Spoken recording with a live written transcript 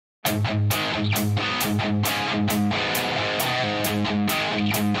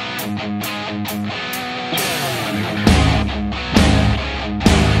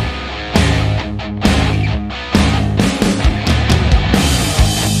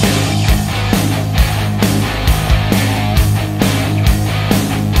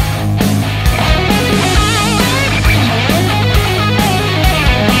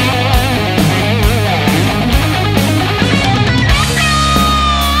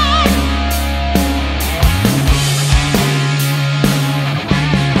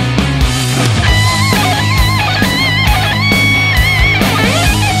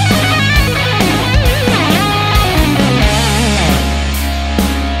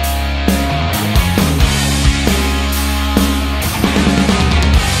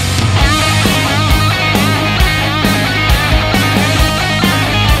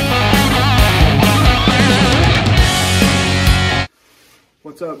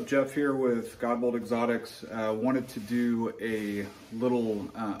What's up, Jeff here with Godbold Exotics. Wanted to do a little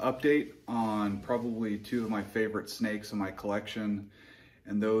update on probably two of my favorite snakes in my collection,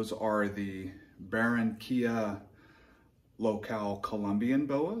 and those are the Barranquilla locale Colombian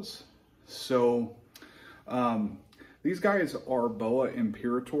boas. So these guys are boa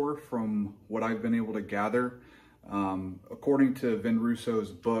imperator from what I've been able to gather. According to Vin Russo's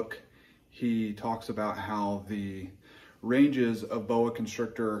book, he talks about how the ranges of boa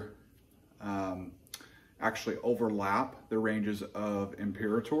constrictor actually overlap the ranges of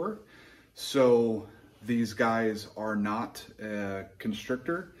imperator. So these guys are not a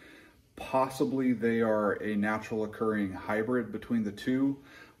constrictor. Possibly they are a natural occurring hybrid between the two.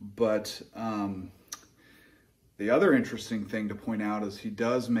 But the other interesting thing to point out is he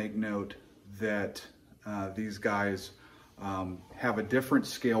does make note that these guys have a different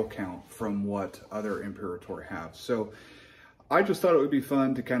scale count from what other imperator have. So I just thought it would be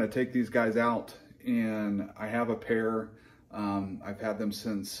fun to kind of take these guys out, and I have a pair. I've had them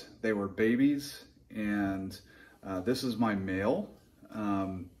since they were babies, and this is my male.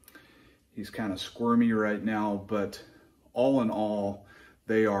 He's kind of squirmy right now, but all in all,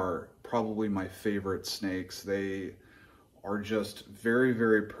 they are probably my favorite snakes. They are just very,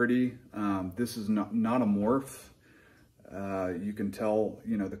 very pretty. This is not a morph. You can tell,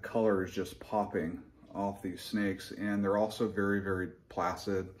 you know, the color is just popping off these snakes, and they're also very, very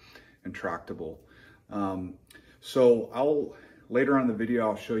placid and tractable. So later on in the video,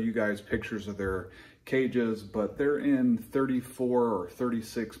 I'll show you guys pictures of their cages, but they're in 34 or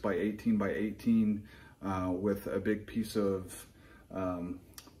 36 by 18 by 18 with a big piece of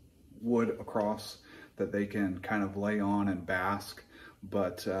wood across that they can kind of lay on and bask.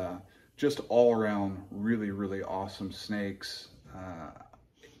 But just all around really, really awesome snakes.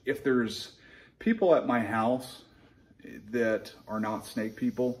 If there's people at my house that are not snake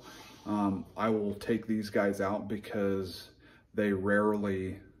people, I will take these guys out because they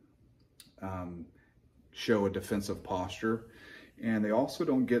rarely show a defensive posture, and they also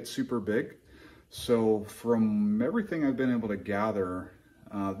don't get super big. So from everything I've been able to gather,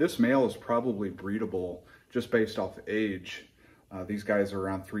 this male is probably breedable just based off age. These guys are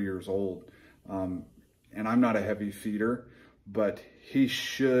around 3 years old, and I'm not a heavy feeder, but he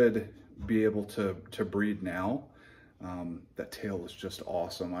should be able to breed now. That tail is just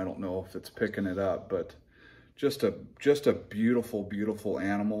awesome. I don't know if it's picking it up, but just a beautiful, beautiful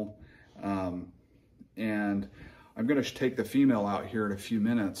animal. And I'm going to take the female out here in a few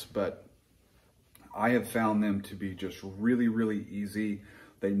minutes, but I have found them to be just really, really easy.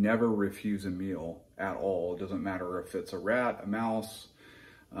 They never refuse a meal at all. It doesn't matter if it's a rat, a mouse,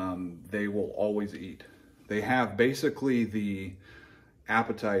 they will always eat. They have basically the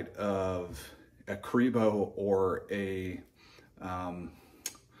appetite of a Cribo or a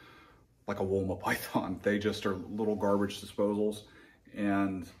like a Woma python. They just are little garbage disposals,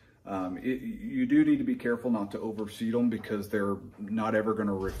 and you do need to be careful not to overfeed them because they're not ever going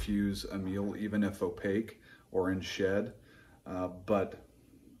to refuse a meal, even if opaque or in shed. But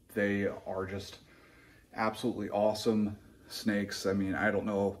they are just absolutely awesome snakes. I mean, I don't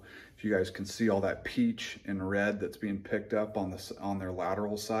know if you guys can see all that peach and red that's being picked up on their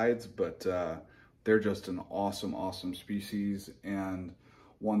lateral sides, but they're just an awesome, awesome species, and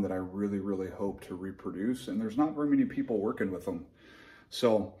one that I really, really hope to reproduce. And there's not very many people working with them.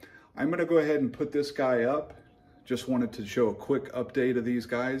 So I'm gonna go ahead and put this guy up. Just wanted to show a quick update of these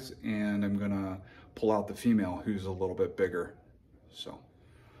guys, and I'm gonna pull out the female who's a little bit bigger. So,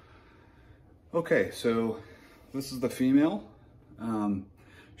 okay, so this is the female.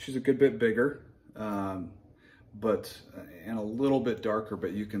 She's a good bit bigger, but and a little bit darker,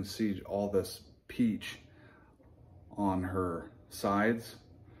 but you can see all this peach on her sides.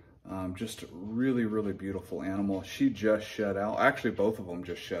 Just really, really beautiful animal. She just shed out. Actually, both of them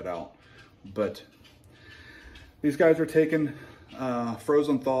just shed out. But these guys are taking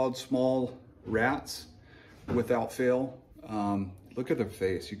frozen thawed small rats without fail. Look at their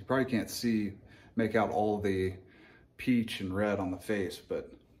face. You probably can't make out all the peach and red on the face,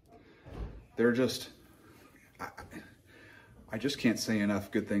 but they're just, I just can't say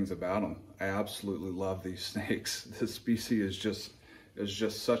enough good things about them. I absolutely love these snakes. This species is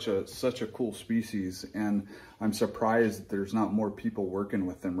just such a cool species, and I'm surprised that there's not more people working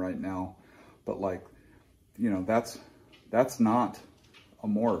with them right now. But like, you know, that's not a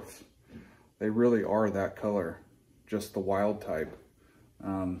morph. They really are that color, just the wild type.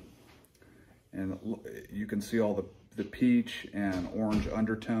 And you can see all the peach and orange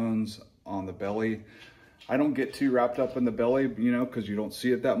undertones on the belly. I don't get too wrapped up in the belly, you know, because you don't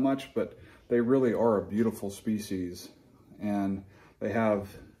see it that much, but they really are a beautiful species. And they have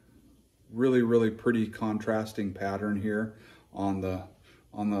really, really pretty contrasting pattern here on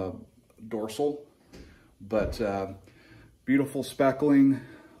the dorsal, but beautiful speckling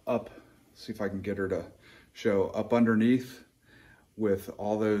up. See if I can get her to show up underneath with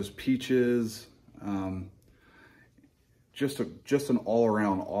all those peaches. Just an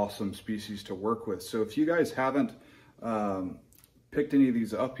all-around awesome species to work with. So if you guys haven't picked any of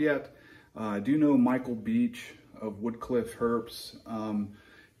these up yet, I do know Michael Beach of Woodcliff Herps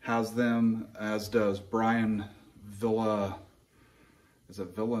has them, as does Brian Villa. Is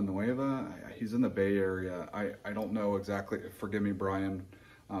it Villanueva? He's in the Bay Area. I don't know exactly, forgive me, Brian,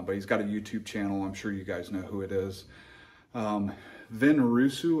 but he's got a YouTube channel. I'm sure you guys know who it is. Vin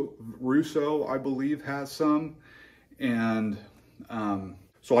Russo, I believe, has some. And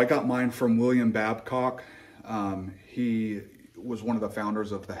so I got mine from William Babcock. He was one of the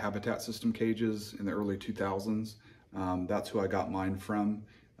founders of the Habitat System cages in the early 2000s. That's who I got mine from.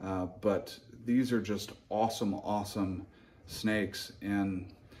 But these are just awesome, awesome snakes.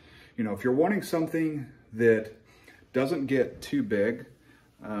 And, you know, if you're wanting something that doesn't get too big,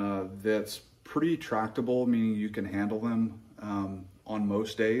 that's pretty tractable, meaning you can handle them on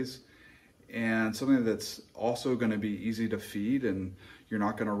most days, and something that's also going to be easy to feed and you're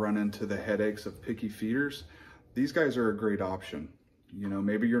not going to run into the headaches of picky feeders, these guys are a great option. You know,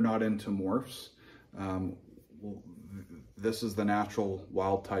 maybe you're not into morphs. Well, this is the natural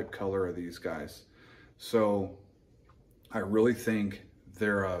wild type color of these guys. So I really think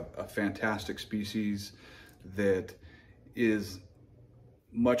they're a fantastic species that is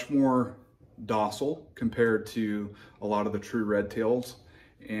much more docile compared to a lot of the true red tails,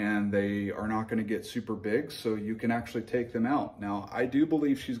 and they are not going to get super big, so you can actually take them out. Now, I do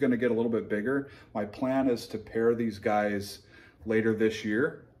believe she's going to get a little bit bigger. My plan is to pair these guys later this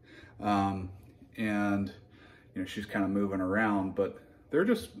year, and you know, she's kind of moving around, but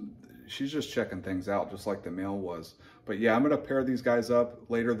she's just checking things out, just like the male was. But yeah, I'm going to pair these guys up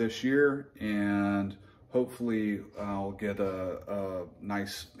later this year, and hopefully I'll get a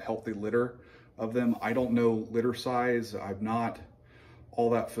nice healthy litter of them. I don't know litter size. I'm not all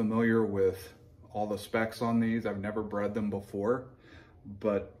that familiar with all the specs on these. I've never bred them before,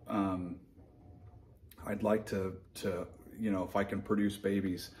 but I'd like to, you know, if I can produce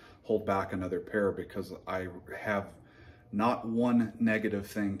babies, hold back another pair, because I have not one negative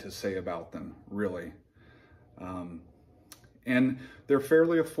thing to say about them, really. And they're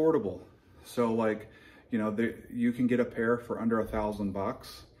fairly affordable. So like, you know, you can get a pair for under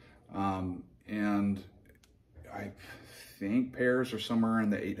 $1,000. And I think pairs are somewhere in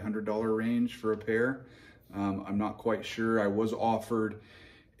the $800 range for a pair. I'm not quite sure. I was offered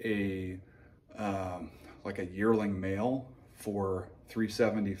like a yearling male for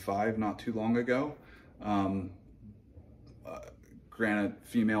 $375 not too long ago. Granted,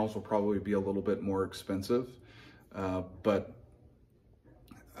 females will probably be a little bit more expensive, but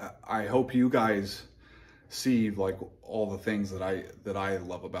I hope you guys see like all the things that I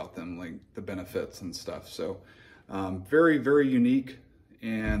love about them, like the benefits and stuff. So very, very unique,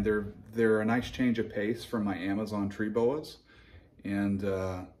 and they're a nice change of pace from my Amazon tree boas. And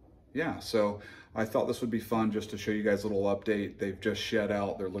yeah, so I thought this would be fun just to show you guys a little update. They've just shed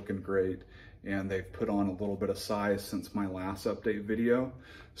out, they're looking great, and they've put on a little bit of size since my last update video.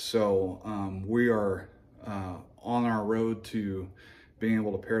 So we are on our road to being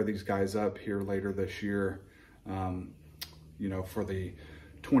able to pair these guys up here later this year, you know, for the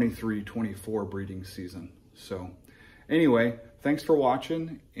 23-24 breeding season. So anyway, thanks for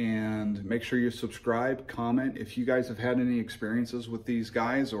watching, and make sure you subscribe, comment. If you guys have had any experiences with these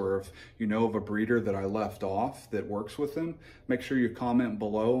guys, or if you know of a breeder that I left off that works with them, make sure you comment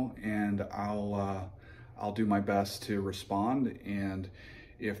below, and I'll do my best to respond. And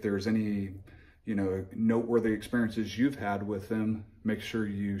if there's any, you know, noteworthy experiences you've had with them, make sure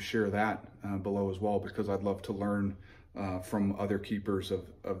you share that below as well, because I'd love to learn from other keepers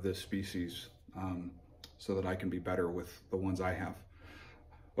of this species so that I can be better with the ones I have.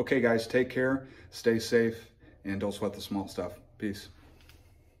 Okay guys, take care, stay safe, and don't sweat the small stuff. Peace.